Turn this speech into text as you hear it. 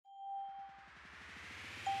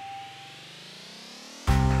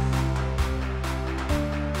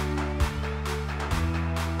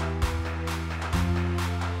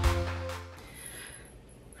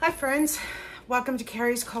Hi friends, welcome to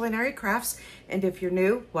Carrie's Culinary Crafts, and if you're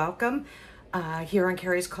new, welcome. Here on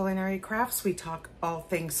Carrie's Culinary Crafts, we talk all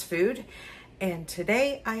things food, and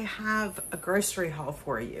today I have a grocery haul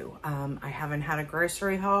for you. I haven't had a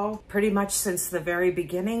grocery haul pretty much since the very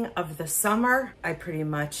beginning of the summer. I pretty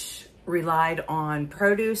much relied on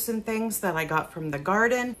produce and things that I got from the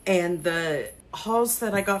garden, and the hauls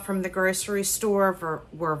that I got from the grocery store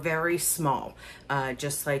were very small,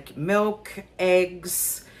 just like milk,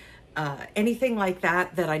 eggs, anything like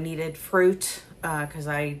that I needed. Fruit, because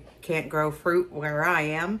I can't grow fruit where I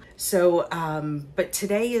am. So, but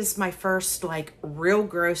today is my first like real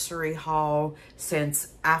grocery haul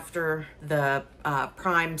since after the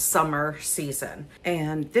prime summer season.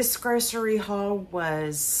 And this grocery haul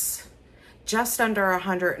was just under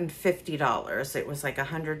 $150. It was like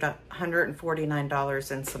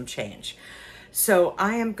 $149 and some change. So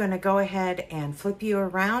I am going to go ahead and flip you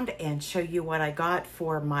around and show you what I got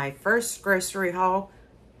for my first grocery haul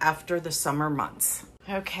after the summer months.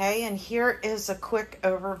 Okay, and here is a quick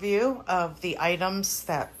overview of the items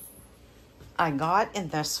that I got in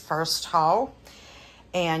this first haul.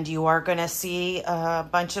 And you are going to see a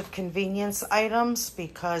bunch of convenience items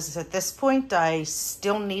because at this point I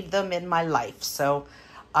still need them in my life. So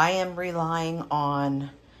I am relying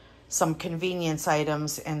on some convenience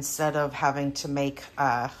items instead of having to make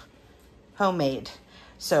homemade.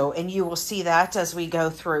 So, and you will see that as we go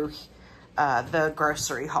through the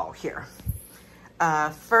grocery haul here.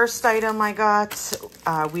 First item I got,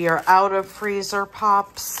 we are out of freezer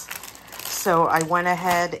pops. So I went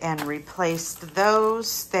ahead and replaced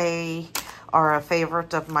those. They are a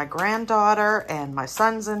favorite of my granddaughter and my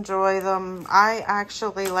sons enjoy them. I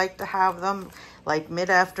actually like to have them like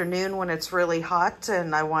mid-afternoon when it's really hot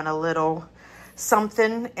and I want a little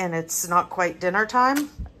something and it's not quite dinner time.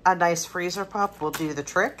 A nice freezer pop will do the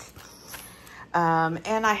trick.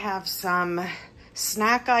 And I have some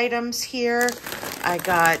snack items here. I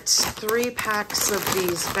got 3 packs of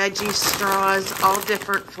these veggie straws, all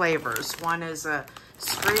different flavors. One is a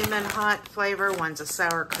Screamin' Hot flavor, one's a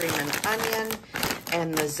sour cream and onion,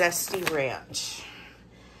 and the zesty ranch.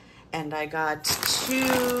 And I got two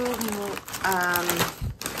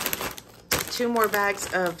more bags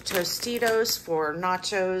of Tostitos for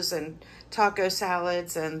nachos and taco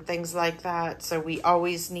salads and things like that. So we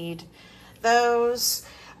always need those.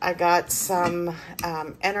 I got some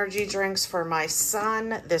energy drinks for my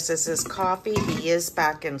son. This is his coffee. He is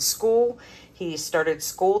back in school. He started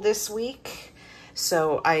school this week.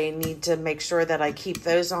 So I need to make sure that I keep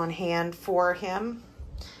those on hand for him.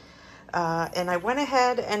 And I went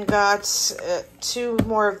ahead and got 2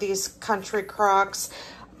 more of these Country Crocs.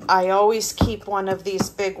 I always keep one of these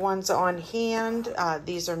big ones on hand.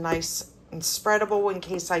 These are nice and spreadable in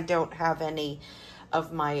case I don't have any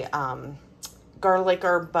of my garlic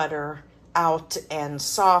or butter out and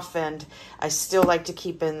softened. I still like to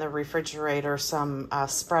keep in the refrigerator some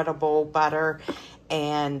spreadable butter,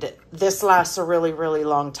 and this lasts a really, really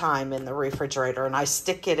long time in the refrigerator, and I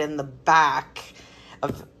stick it in the back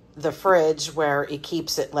of the fridge where it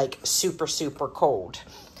keeps it like super, super cold.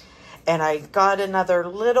 And I got another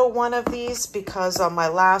little one of these because on my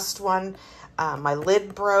last one, my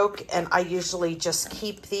lid broke, and I usually just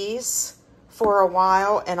keep these for a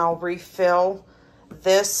while and I'll refill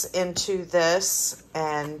this into this,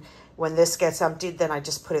 and when this gets emptied then I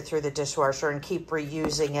just put it through the dishwasher and keep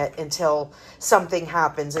reusing it until something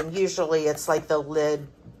happens, and usually it's like the lid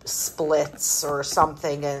splits or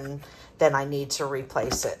something and then I need to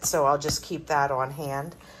replace it, so I'll just keep that on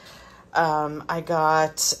hand. I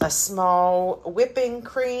got a small whipping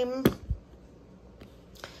cream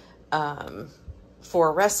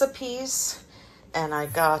for recipes, and I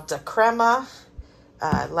got a crema.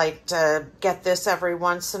 I like to get this every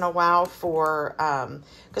once in a while for,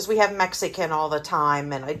 because we have Mexican all the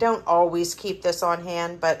time, and I don't always keep this on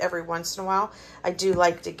hand, but every once in a while I do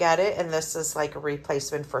like to get it, and this is like a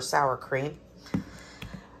replacement for sour cream.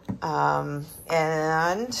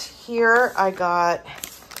 And here I got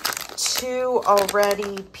 2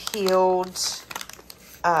 already peeled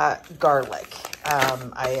garlic.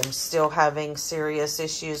 I am still having serious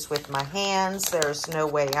issues with my hands. There's no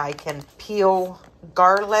way I can peel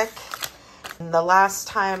garlic. And the last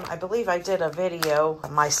time, I believe I did a video,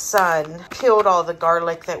 my son peeled all the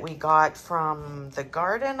garlic that we got from the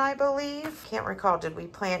garden, I believe. Can't recall, did we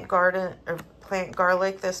plant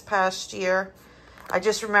garlic this past year? I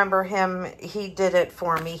just remember he did it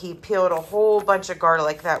for me. He peeled a whole bunch of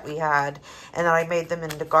garlic that we had, and then I made them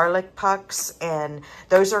into garlic pucks, and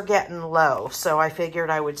those are getting low. So I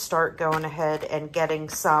figured I would start going ahead and getting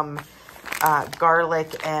some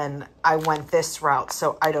garlic, and I went this route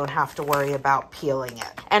so I don't have to worry about peeling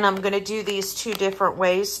it. And I'm going to do these 2 different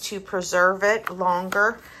ways to preserve it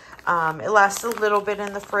longer. It lasts a little bit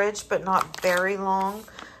in the fridge, but not very long.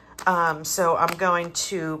 So I'm going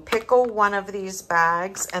to pickle one of these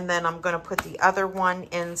bags, and then I'm going to put the other one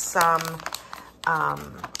in some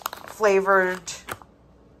flavored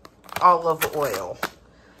olive oil.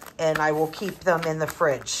 And I will keep them in the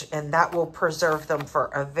fridge, and that will preserve them for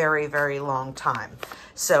a very, very long time.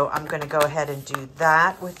 So I'm going to go ahead and do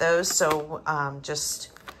that with those. So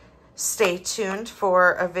just stay tuned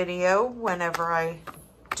for a video whenever I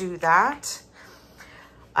do that.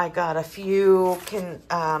 I got a few,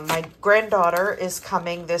 my granddaughter is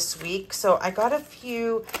coming this week, so I got a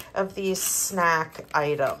few of these snack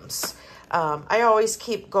items. I always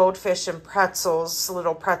keep goldfish and pretzels,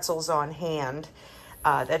 little pretzels on hand.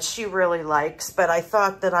 That she really likes, but I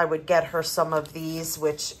thought that I would get her some of these,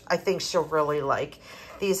 which I think she'll really like.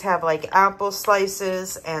 These have like apple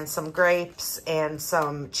slices and some grapes and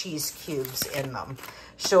some cheese cubes in them.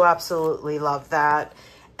 She'll absolutely love that.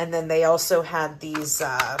 And then they also had these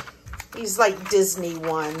like Disney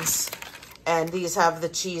ones, and these have the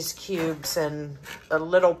cheese cubes and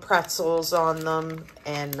little pretzels on them,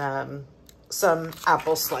 and some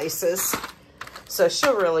apple slices. So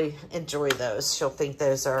she'll really enjoy those. She'll think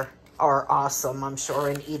those are awesome, I'm sure,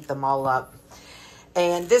 and eat them all up.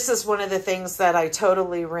 And this is one of the things that I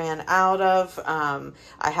totally ran out of. I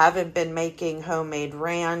haven't been making homemade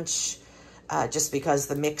ranch just because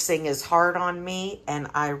the mixing is hard on me, and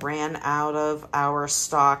I ran out of our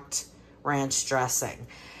stocked ranch dressing.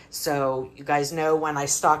 So you guys know when I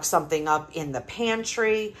stock something up in the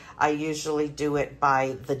pantry, I usually do it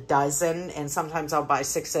by the dozen, and sometimes I'll buy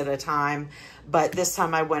 6 at a time. But this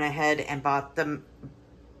time I went ahead and bought them,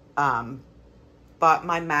 bought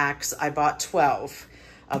my max. I bought 12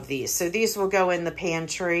 of these. So these will go in the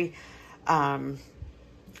pantry.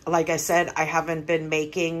 Like I said, I haven't been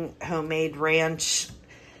making homemade ranch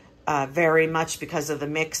very much because of the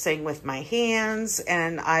mixing with my hands,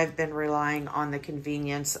 and I've been relying on the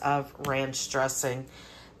convenience of ranch dressing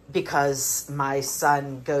because my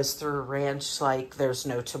son goes through ranch like there's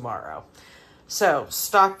no tomorrow. So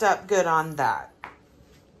stocked up good on that.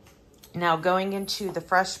 Now going into the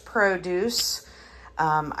fresh produce,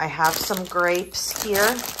 I have some grapes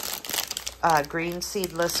here, green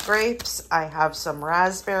seedless grapes. I have some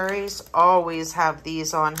raspberries. Always have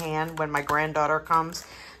these on hand when my granddaughter comes.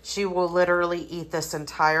 She will literally eat this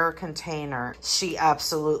entire container. She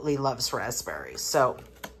absolutely loves raspberries. So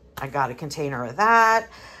I got a container of that.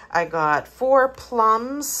 I got 4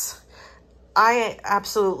 plums. I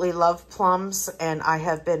absolutely love plums, and I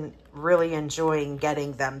have been really enjoying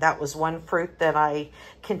getting them. That was one fruit that I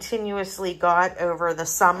continuously got over the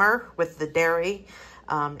summer with the dairy,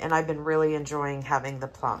 and I've been really enjoying having the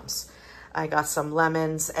plums. I got some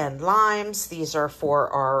lemons and limes. These are for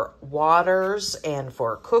our waters and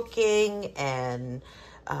for cooking, and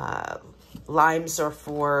limes are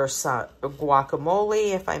for some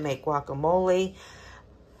guacamole if I make guacamole.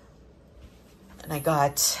 And I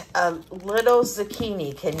got a little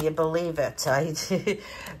zucchini. Can you believe it?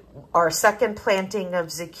 Our second planting of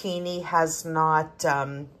zucchini has not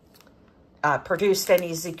produced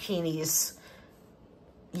any zucchinis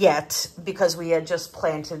yet because we had just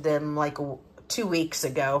planted them like 2 weeks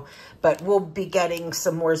ago. But we'll be getting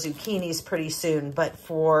some more zucchinis pretty soon. But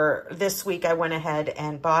for this week, I went ahead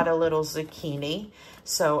and bought a little zucchini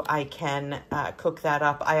so I can cook that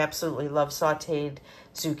up. I absolutely love sauteed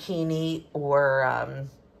zucchini or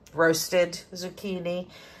roasted zucchini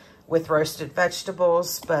with roasted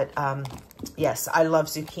vegetables. But yes, I love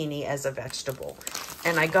zucchini as a vegetable.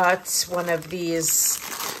 And I got one of these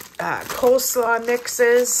coleslaw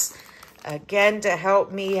mixes, again, to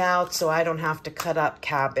help me out so I don't have to cut up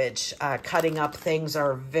cabbage. Cutting up things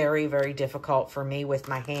are very, very difficult for me with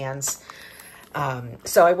my hands.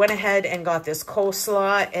 So I went ahead and got this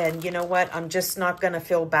coleslaw, and you know what? I'm just not going to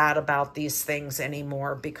feel bad about these things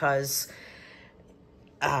anymore because,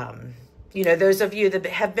 you know, those of you that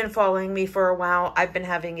have been following me for a while, I've been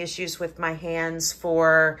having issues with my hands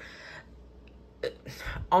for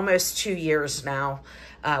almost 2 years now,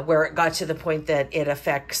 where it got to the point that it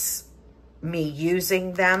affects me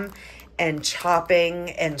using them, and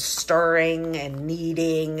chopping and stirring and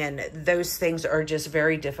kneading, and those things are just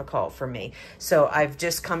very difficult for me. So I've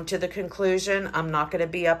just come to the conclusion I'm not going to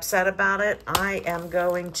be upset about it. I am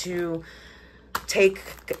going to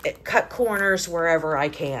cut corners wherever I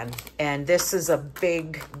can. And this is a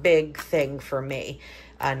big, big thing for me,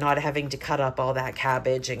 not having to cut up all that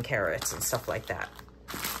cabbage and carrots and stuff like that.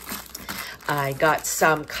 I got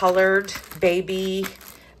some colored baby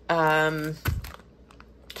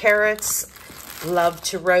Carrots, love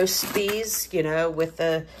to roast these, you know, with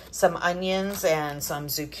some onions and some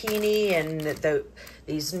zucchini and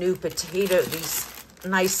these new potatoes, these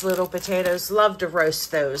nice little potatoes. Love to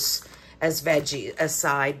roast those as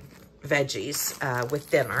side veggies with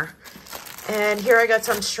dinner. And here I got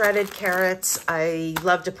some shredded carrots. I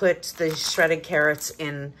love to put the shredded carrots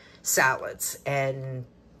in salads. And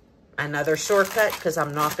another shortcut, because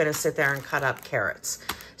I'm not going to sit there and cut up carrots.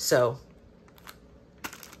 So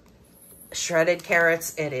shredded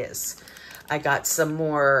carrots it is. I got some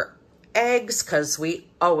more eggs, because we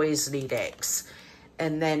always need eggs.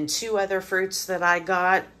 And then 2 other fruits that I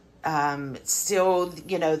got. It's still,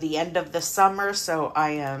 you know, the end of the summer, so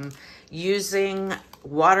I am using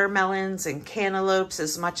watermelons and cantaloupes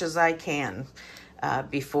as much as I can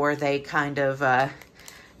before they kind of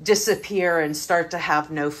disappear and start to have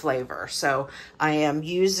no flavor. So I am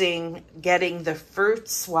getting the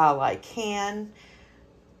fruits while I can.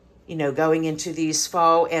 You know, going into these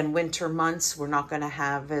fall and winter months, we're not going to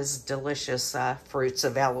have as delicious fruits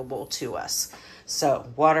available to us.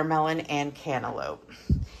 So watermelon and cantaloupe.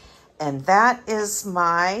 And that is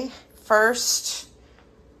my first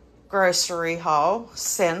grocery haul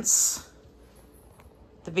since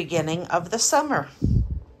the beginning of the summer.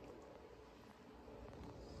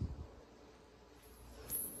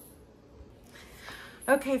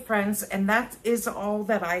 Okay, friends, and that is all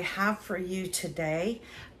that I have for you today.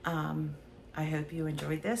 I hope you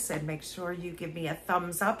enjoyed this, and make sure you give me a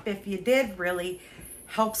thumbs up if you did. Really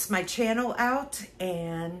helps my channel out.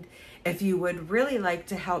 And if you would really like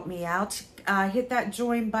to help me out, hit that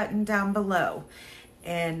join button down below.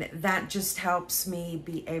 And that just helps me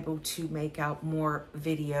be able to make out more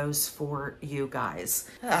videos for you guys.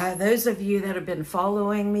 Those of you that have been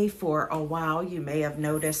following me for a while, you may have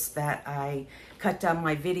noticed that I cut down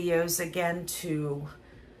my videos again to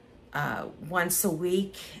once a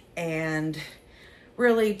week. And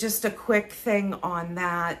really just a quick thing on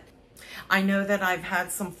that. I know that I've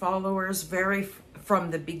had some followers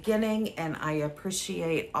from the beginning, and I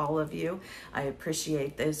appreciate all of you. I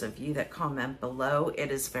appreciate those of you that comment below.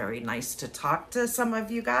 It is very nice to talk to some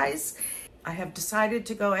of you guys. I have decided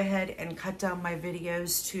to go ahead and cut down my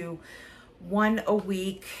videos to 1 a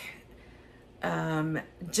week,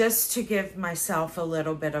 just to give myself a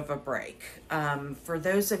little bit of a break. For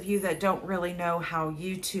those of you that don't really know how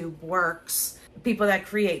YouTube works, people that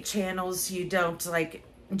create channels, you don't like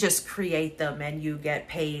just create them and you get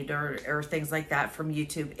paid or things like that from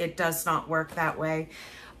YouTube. It does not work that way.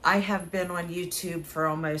 I have been on YouTube for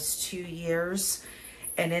almost 2 years,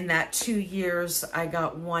 and in that 2 years, I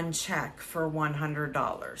got 1 check for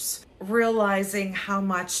 $100. Realizing how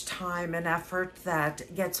much time and effort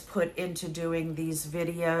that gets put into doing these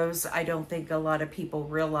videos, I don't think a lot of people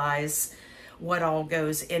realize what all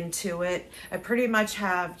goes into it. I pretty much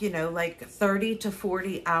have, you know, like 30 to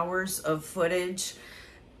 40 hours of footage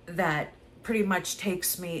that pretty much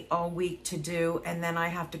takes me all week to do, and then I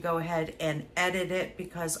have to go ahead and edit it,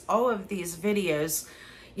 because all of these videos,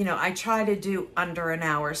 you know, I try to do under an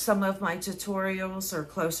hour. Some of my tutorials are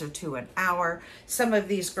closer to an hour. Some of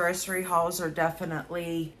these grocery hauls are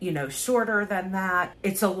definitely, you know, shorter than that.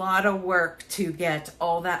 It's a lot of work to get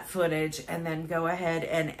all that footage and then go ahead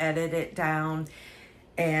and edit it down.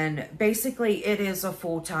 And basically it is a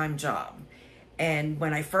full-time job. And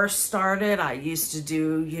when I first started, I used to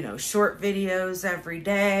do, you know, short videos every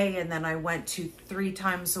day. And then I went to 3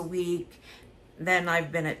 times a week. Then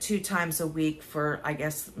I've been at 2 times a week for, I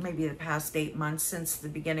guess, maybe the past 8 months since the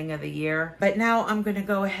beginning of the year. But now I'm going to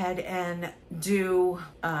go ahead and do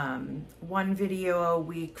 1 video a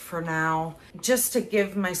week for now, just to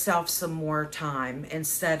give myself some more time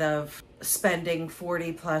instead of spending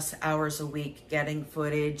 40+ hours a week getting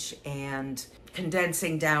footage and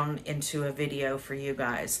condensing down into a video for you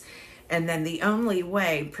guys. And then the only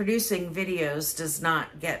way producing videos does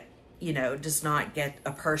not get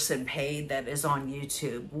a person paid that is on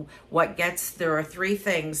YouTube. There are 3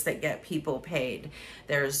 things that get people paid.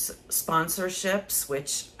 There's sponsorships,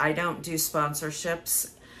 which I don't do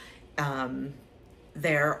sponsorships.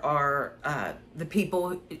 There are the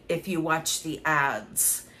people, if you watch the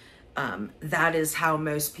ads, that is how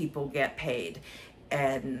most people get paid.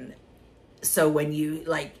 And so when you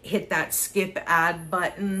like hit that skip ad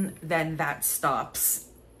button, then that stops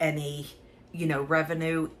any, you know,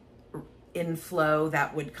 revenue inflow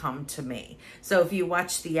that would come to me. So if you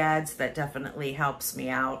watch the ads, that definitely helps me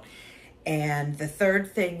out. And the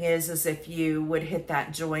third thing is if you would hit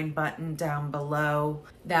that join button down below,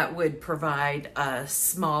 that would provide a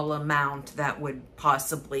small amount that would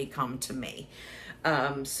possibly come to me.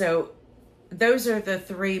 So those are the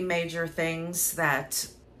 3 major things that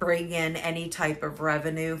bring in any type of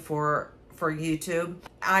revenue for YouTube.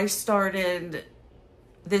 I started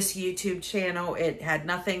this YouTube channel. It had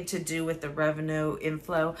nothing to do with the revenue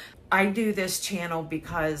inflow. I do this channel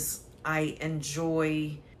because I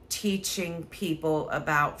enjoy teaching people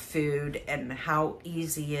about food and how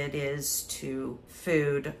easy it is to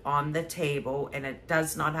food on the table, and it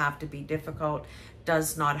does not have to be difficult,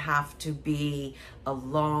 does not have to be a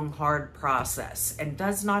long, hard process, and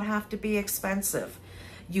does not have to be expensive.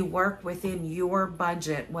 You work within your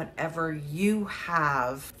budget, whatever you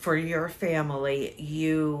have for your family.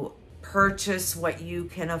 You purchase what you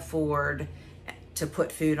can afford to put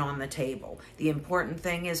food on the table. The important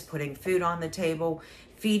thing is putting food on the table,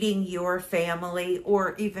 feeding your family,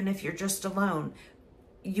 or even if you're just alone,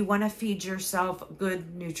 you want to feed yourself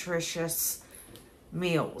good, nutritious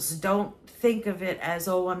meals. Don't think of it as,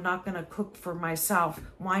 oh, I'm not going to cook for myself.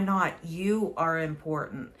 Why not? You are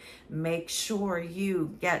important. Make sure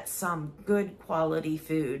you get some good quality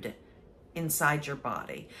food inside your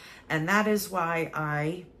body. And that is why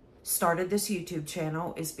I started this YouTube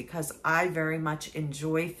channel, is because I very much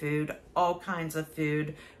enjoy food, all kinds of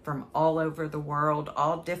food from all over the world,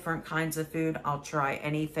 all different kinds of food. I'll try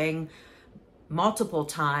anything multiple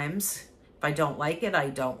times. If I don't like it, I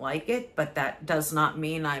don't like it, but that does not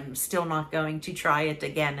mean I'm still not going to try it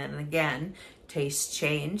again and again. Tastes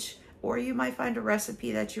change, or you might find a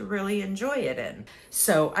recipe that you really enjoy it in.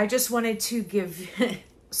 So I just wanted to give,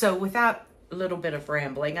 so without a little bit of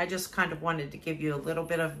rambling, I just kind of wanted to give you a little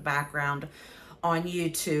bit of background on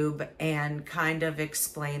YouTube and kind of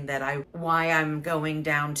explain that why I'm going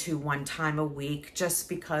down to 1 time a week, just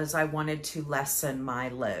because I wanted to lessen my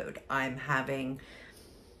load. I'm having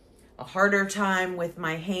a harder time with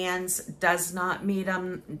my hands. Does not mean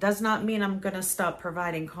I'm going to stop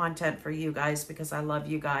providing content for you guys, because I love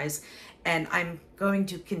you guys, and I'm going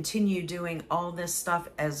to continue doing all this stuff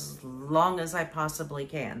as long as I possibly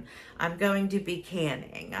can. I'm going to be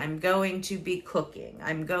canning. I'm going to be cooking.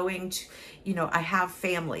 I'm going to, you know, I have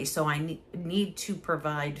family, so I need to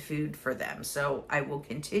provide food for them. So I will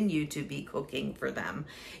continue to be cooking for them.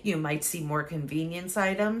 You might see more convenience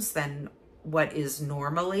items than what is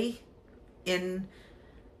normally in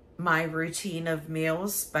my routine of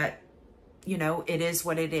meals, but you know, it is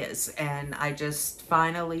what it is. And I just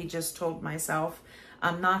finally just told myself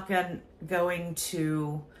I'm not going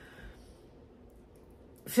to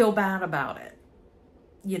feel bad about it.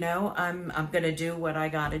 You know, I'm going to do what I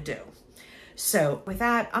got to do. So with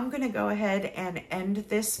that, I'm going to go ahead and end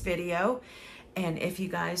this video. And if you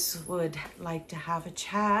guys would like to have a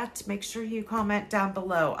chat, make sure you comment down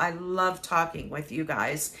below. I love talking with you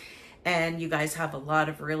guys, and you guys have a lot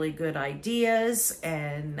of really good ideas,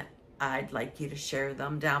 and I'd like you to share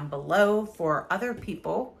them down below for other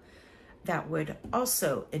people that would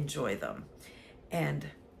also enjoy them. And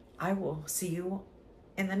I will see you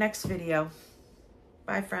in the next video.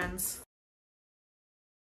 Bye, friends.